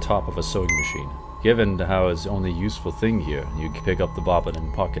on top of a sewing machine. Given how it's the only useful thing here, you pick up the bobbin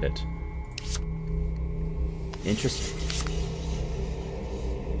and pocket it. Interesting.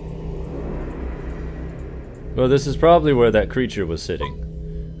 Well, this is probably where that creature was sitting.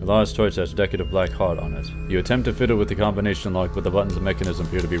 A large toy chest, decorative black heart on it. You attempt to fiddle with the combination lock, but the buttons and mechanism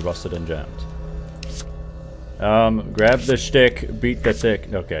appear to be rusted and jammed. Grab the stick, beat the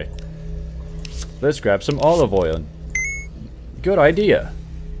stick. Okay. Let's grab some olive oil. Good idea.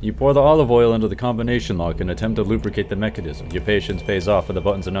 You pour the olive oil into the combination lock and attempt to lubricate the mechanism. Your patience pays off and the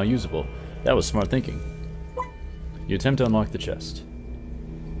buttons are now usable. That was smart thinking. You attempt to unlock the chest.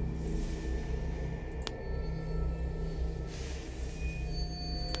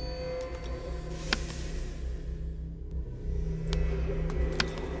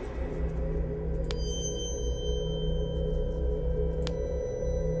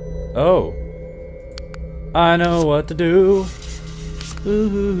 Oh. I know what to do.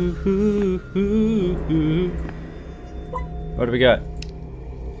 Ooh, ooh, ooh, ooh. What do we got?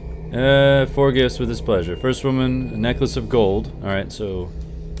 4 gifts with his pleasure. First woman, a necklace of gold. Alright, so...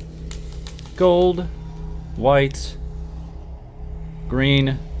 gold, white,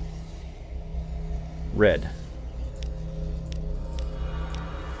 green, red.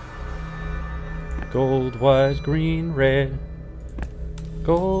 Gold, white, green, red.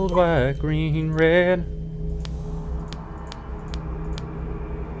 Gold, white, green, red.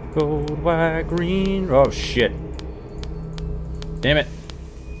 Gold, white, green. Oh shit. Damn it.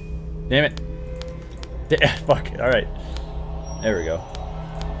 Damn it. Fuck it. Alright. There we go.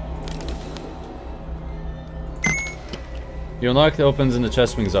 You unlock the opens and the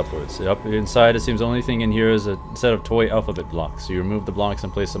chest swings upwards. Up inside, it seems the only thing in here is a set of toy alphabet blocks. So you remove the blocks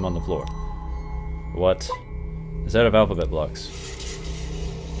and place them on the floor. What? A set of alphabet blocks.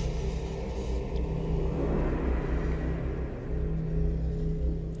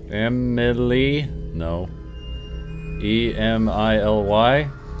 Emily? No. E-M-I-L-Y?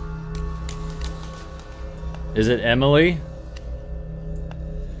 Is it Emily?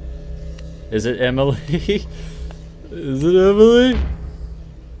 Is it Emily? Is it Emily?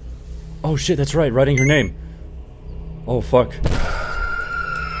 Oh shit, that's right, writing her name. Oh fuck.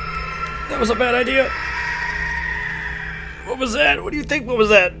 That was a bad idea. What was that? What do you think? What was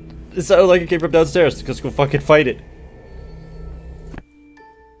that? It sounded like it came from downstairs. Let's go fucking fight it.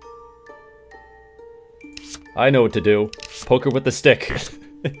 I know what to do. Poke her with the stick.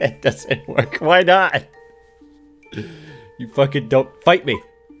 It doesn't work. Why not? You fucking don't fight me.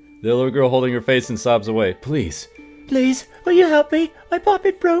 The little girl holding her face and sobs away. Please. Please, will you help me? My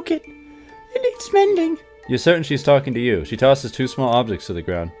puppet broke it. It needs mending. You're certain she's talking to you. She tosses 2 small objects to the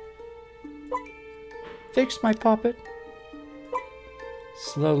ground. Fix my puppet.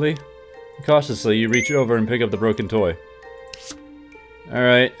 Slowly. Cautiously, you reach over and pick up the broken toy.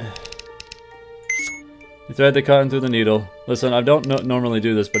 Alright. You thread the cotton through the needle. Listen, I don't normally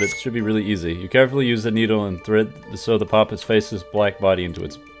do this, but it should be really easy. You carefully use the needle and thread so the puppet's face's black body into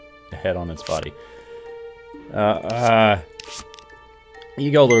its head on its body. Here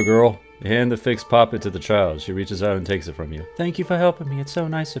you go, little girl. You hand the fixed puppet to the child. She reaches out and takes it from you. Thank you for helping me. It's so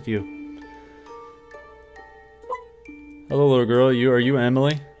nice of you. Hello, little girl. Are you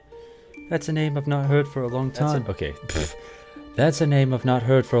Emily? That's a name I've not heard for a long time. Okay. That's a name I've not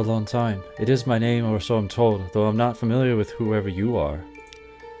heard for a long time. It is my name, or so I'm told, though I'm not familiar with whoever you are.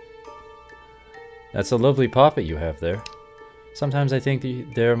 That's a lovely puppet you have there. Sometimes I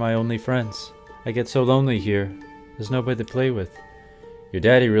think they're my only friends. I get so lonely here. There's nobody to play with. Your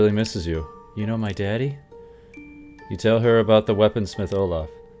daddy really misses you. You know my daddy? You tell her about the weaponsmith Olaf.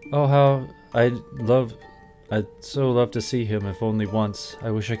 Oh, how I'd so love to see him, if only once.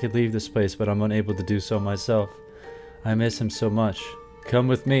 I wish I could leave this place, but I'm unable to do so myself. I miss him so much. Come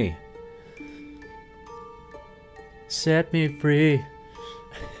with me. Set me free.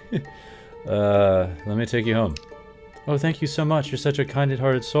 Let me take you home. Oh, thank you so much. You're such a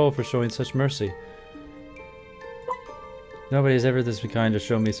kind-hearted soul for showing such mercy. Nobody has ever this kind to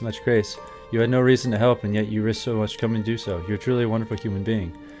show me so much grace. You had no reason to help, and yet you risked so much coming to do so. You're truly a wonderful human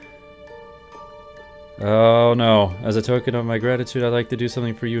being. Oh no. As a token of my gratitude, I'd like to do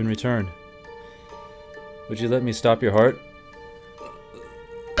something for you in return. Would you let me stop your heart?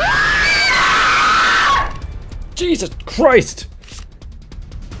 Jesus Christ!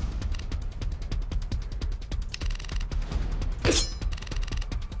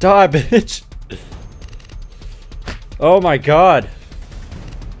 Die, bitch! Oh my god!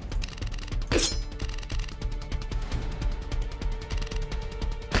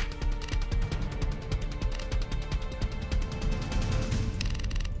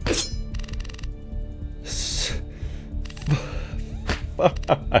 Fuck.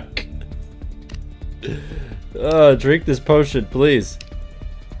 Drink this potion, please.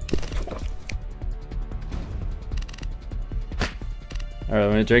 Alright,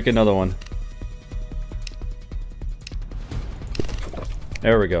 let me drink another one.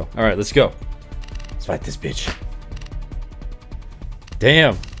 There we go. Alright, let's go. Let's fight this bitch.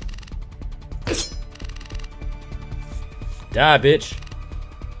 Damn. Die, bitch.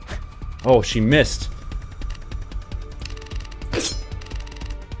 Oh, she missed.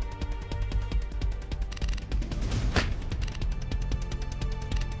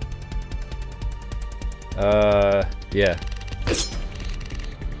 Yeah.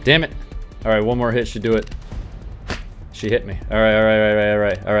 Damn it. Alright, one more hit should do it. She hit me.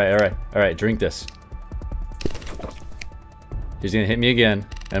 Alright, drink this. She's gonna hit me again,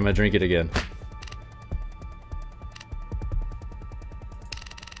 and I'm gonna drink it again.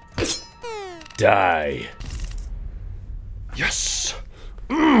 Die. Yes!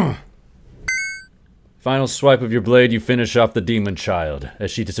 Final swipe of your blade, you finish off the demon child. As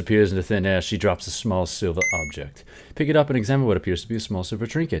she disappears into thin air, she drops a small silver object. Pick it up and examine what appears to be a small silver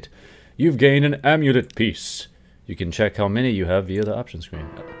trinket. You've gained an amulet piece. You can check how many you have via the option screen.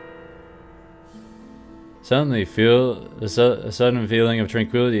 Suddenly, feel a sudden feeling of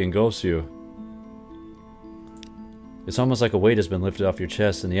tranquility engulfs you. It's almost like a weight has been lifted off your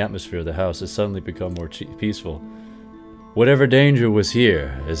chest, and the atmosphere of the house has suddenly become more peaceful. Whatever danger was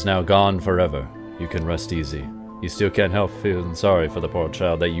here is now gone forever. You can rest easy. You still can't help feeling sorry for the poor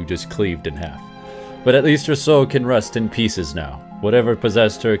child that you just cleaved in half. But at least her soul can rest in pieces now. Whatever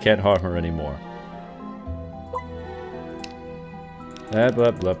possessed her can't harm her anymore. Blah, blah,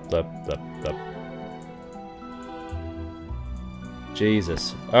 blah, blah, blah, blah.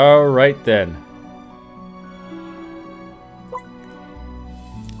 Jesus. Alright then.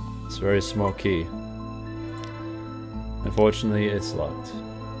 It's a very small key. Unfortunately, it's locked.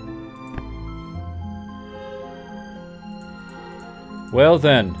 Well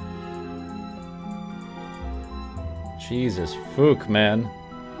then. Jesus, Fook, man.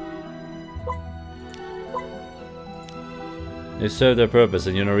 They served their purpose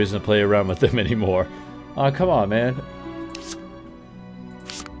and you have no reason to play around with them anymore. Aw, oh, come on, man.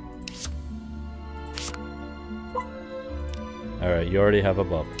 Alright, you already have a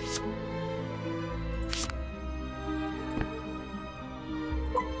buff.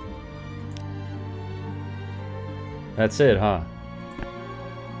 That's it, huh?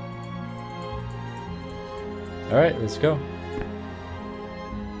 Alright, let's go.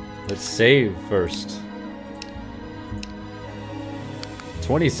 Let's save first.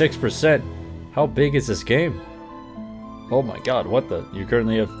 26%? How big is this game? Oh my god, what the? You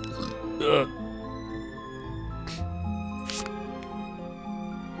currently have... Ugh.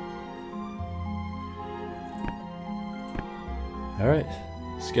 Alright,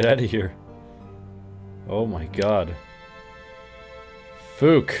 let's get out of here. Oh my god.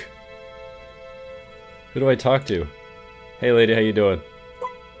 Fook! Who do I talk to? Hey lady, how you doing?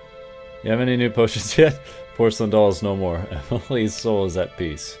 You have any new potions yet? Porcelain dolls no more. Emily's soul is at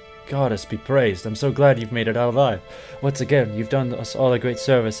peace. Goddess be praised. I'm so glad you've made it out alive. Once again, you've done us all a great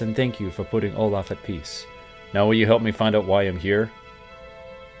service, and thank you for putting Olaf at peace. Now will you help me find out why I'm here?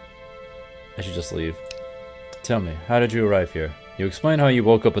 I should just leave. Tell me, how did you arrive here? You explain how you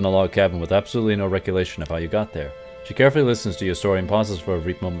woke up in the log cabin with absolutely no recollection of how you got there. She carefully listens to your story and pauses for a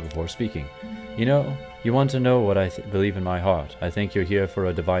brief moment before speaking. You know, you want to know what I believe in my heart. I think you're here for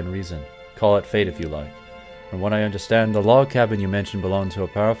a divine reason. Call it fate if you like. From what I understand, the log cabin you mentioned belonged to a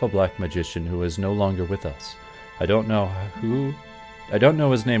powerful black magician who is no longer with us. I don't know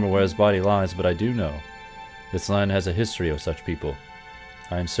his name or where his body lies, but I do know this land has a history of such people.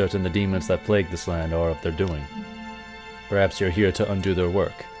 I am certain the demons that plague this land are of their doing. Perhaps you're here to undo their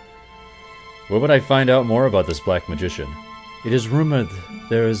work. Where would I find out more about this black magician? It is rumored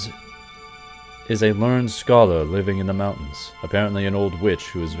there is a learned scholar living in the mountains, apparently an old witch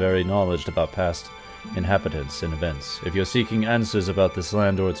who is very knowledgeable about past inhabitants and events. If you're seeking answers about this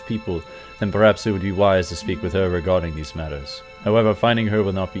land or its people, then perhaps it would be wise to speak with her regarding these matters. However, finding her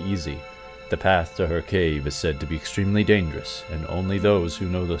will not be easy. The path to her cave is said to be extremely dangerous, and only those who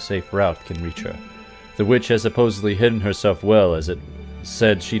know the safe route can reach her. The witch has supposedly hidden herself well, as it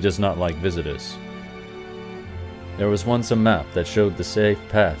said she does not like visitors. There was once a map that showed the safe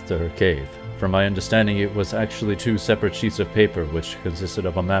path to her cave. From my understanding, it was actually 2 separate sheets of paper which consisted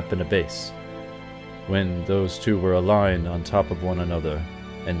of a map and a base. When those 2 were aligned on top of one another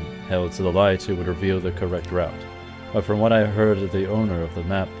and held to the light, it would reveal the correct route. But from what I heard, the owner of the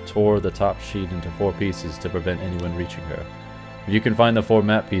map tore the top sheet into 4 pieces to prevent anyone reaching her. If you can find the 4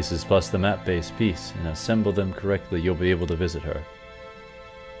 map pieces plus the map base piece and assemble them correctly, you'll be able to visit her.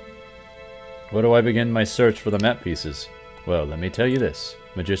 Where do I begin my search for the map pieces? Well, let me tell you this.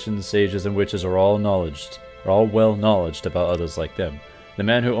 Magicians, sages, and witches are all well knowledged about others like them. The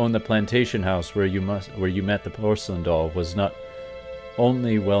man who owned the plantation house where you met the porcelain doll was not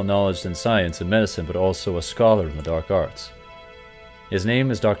only well knowledge in science and medicine, but also a scholar in the dark arts. His name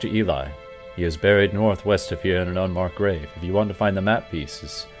is Dr. Eli. He is buried northwest of here in an unmarked grave. If you want to find the map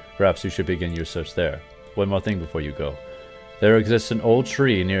pieces, perhaps you should begin your search there. One more thing before you go. There exists an old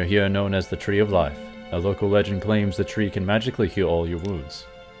tree near here known as the Tree of Life. A local legend claims the tree can magically heal all your wounds.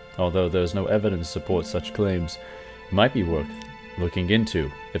 Although there is no evidence to support such claims, it might be worth looking into.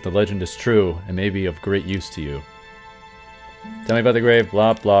 If the legend is true, it may be of great use to you. Tell me about the grave,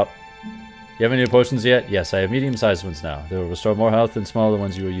 blop blop. You have any new potions yet? Yes, I have medium-sized ones now. They will restore more health than smaller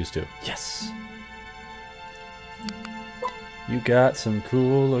ones you were used to. Yes! You got some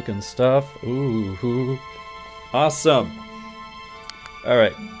cool looking stuff. Ooh. Awesome!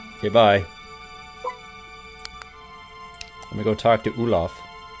 Alright. Okay, bye. Let me go talk to Olaf.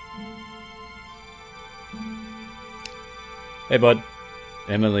 Hey, bud.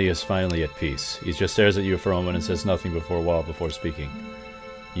 Emily is finally at peace. He just stares at you for a moment and says nothing for a while before speaking.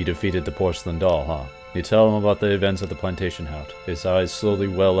 You defeated the porcelain doll, huh? You tell him about the events at the plantation house. His eyes slowly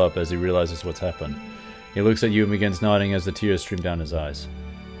well up as he realizes what's happened. He looks at you and begins nodding as the tears stream down his eyes.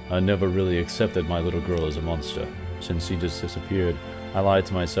 I never really accepted my little girl as a monster. Since she just disappeared, I lied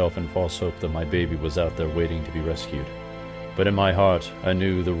to myself in false hope that my baby was out there waiting to be rescued. But in my heart, I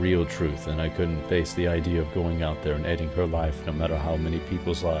knew the real truth, and I couldn't face the idea of going out there and ending her life, no matter how many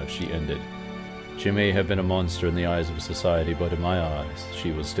people's lives she ended. She may have been a monster in the eyes of society, but in my eyes,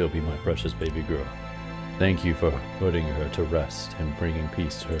 she will still be my precious baby girl. Thank you for putting her to rest and bringing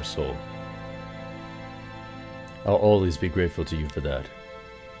peace to her soul. I'll always be grateful to you for that.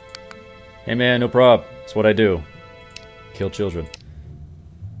 Hey man, no prob. It's what I do. Kill children.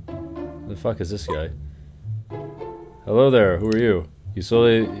 Who the fuck is this guy? Hello there, who are you? He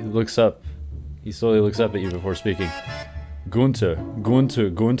slowly looks up at you before speaking. Gunther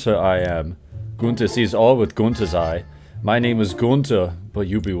I am. Gunther sees all with Gunther's eye. My name is Gunther, but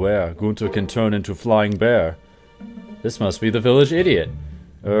you beware. Gunther can turn into flying bear. This must be the village idiot.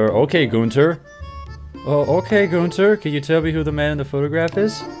 Okay, Gunther. Oh, okay, Gunther. Can you tell me who the man in the photograph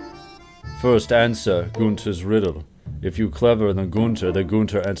is? First answer Gunther's riddle. If you clever than Gunther, then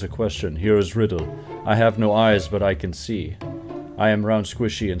Gunther answer question. Here is riddle. I have no eyes, but I can see. I am round,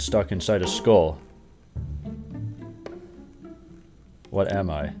 squishy, and stuck inside a skull. What am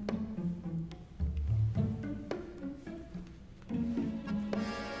I?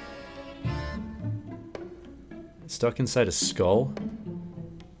 Stuck inside a skull?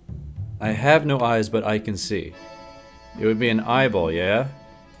 I have no eyes, but I can see. It would be an eyeball, yeah?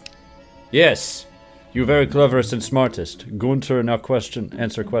 Yes! You very cleverest and smartest. Gunther, now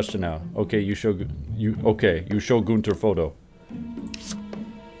answer question now. Okay, you show Gunther photo.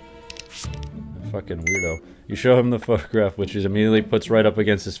 Fucking weirdo. You show him the photograph, which he immediately puts right up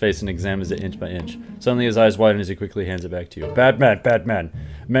against his face and examines it inch by inch. Suddenly his eyes widen as he quickly hands it back to you. Bad man.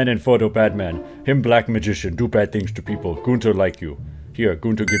 Man in photo, bad man. Him black magician, do bad things to people. Gunther like you. Here,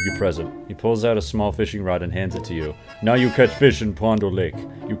 Gunther give you present. He pulls out a small fishing rod and hands it to you. Now you catch fish in pond or lake.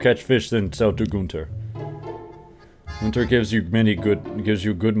 You catch fish, then sell to Gunther. Gunther gives you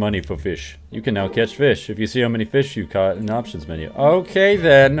good money for fish. You can now catch fish. If you see how many fish you caught in the options menu. Okay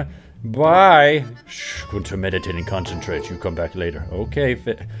then. Bye. Shh, Gunther, meditate and concentrate. You come back later. Okay,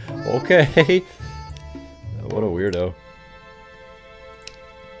 okay. What a weirdo.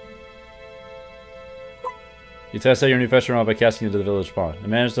 You test out your new fishing rod by casting it into the village pond. And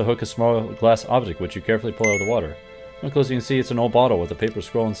manage to hook a small glass object, which you carefully pull out of the water. When close, you can see it's an old bottle with a paper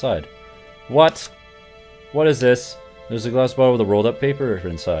scroll inside. What? What is this? There's a glass bottle with a rolled up paper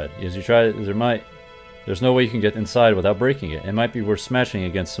inside. As you try, there's no way you can get inside without breaking it. It might be worth smashing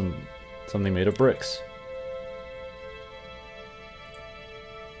against something made of bricks.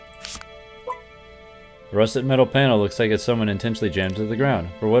 The rusted metal panel looks like it's someone intentionally jammed to the ground.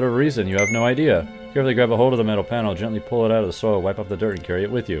 For whatever reason, you have no idea. Carefully grab a hold of the metal panel, gently pull it out of the soil, wipe off the dirt, and carry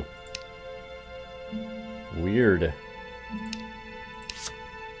it with you. Weird.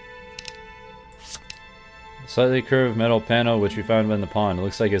 Slightly curved metal panel which we found in the pond. It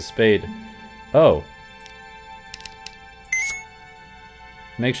looks like a spade. Oh.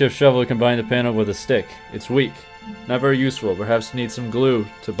 Makeshift shovel combined the panel with a stick. It's weak. Not very useful. Perhaps need some glue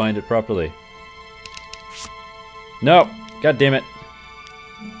to bind it properly. No! God damn it.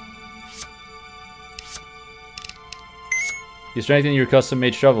 You strengthen your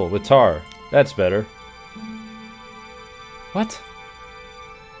custom-made shovel with tar. That's better. What?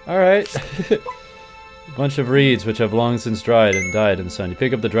 Alright. A bunch of reeds which have long since dried and died in the sun. You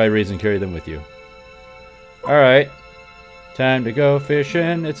pick up the dry reeds and carry them with you. Alright. Time to go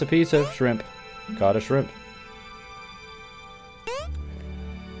fishing. It's a piece of shrimp. Caught a shrimp.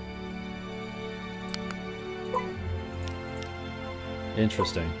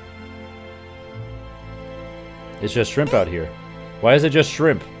 Interesting. It's just shrimp out here. Why is it just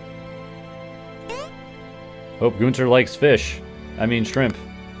shrimp? Hope Gunter likes fish. I mean shrimp.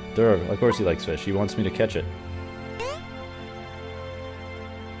 Duh, of course he likes fish. He wants me to catch it.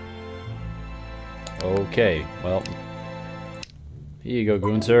 Okay, well. Here you go,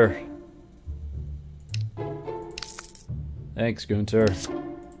 Gunter. Thanks, Gunter.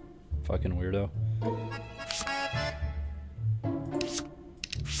 Fucking weirdo.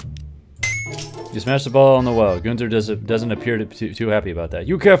 You smash the ball on the well. Gunter doesn't appear too happy about that.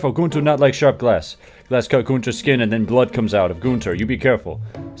 You careful, Gunter not like sharp glass. Glass cut Gunter's skin and then blood comes out of Gunter. You be careful.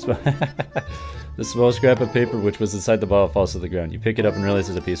 The small scrap of paper which was inside the ball falls to the ground. You pick it up and realize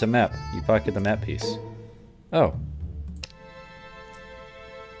it's a piece of map. You pocket the map piece. Oh.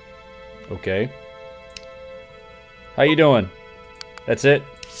 Okay. How you doing? That's it?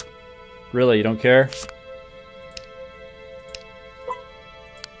 Really, you don't care?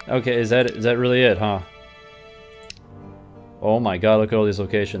 Okay, is that really it, huh? Oh my god, look at all these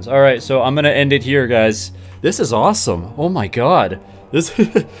locations. Alright, so I'm gonna end it here, guys. This is awesome. Oh my god. This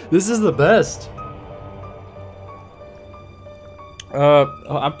this is the best.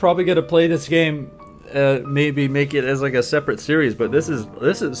 I'm probably gonna play this game, maybe make it as like a separate series, but this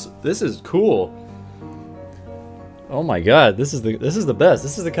is cool. Oh my god, this is the best.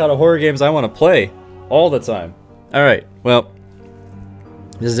 This is the kind of horror games I want to play all the time. All right, well,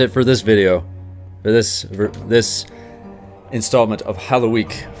 this is it for this video, for this installment of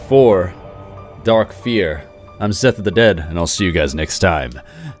HALLOWEEK 4 Dark Fear. I'm Seth of the Dead, and I'll see you guys next time.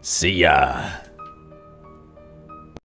 See ya.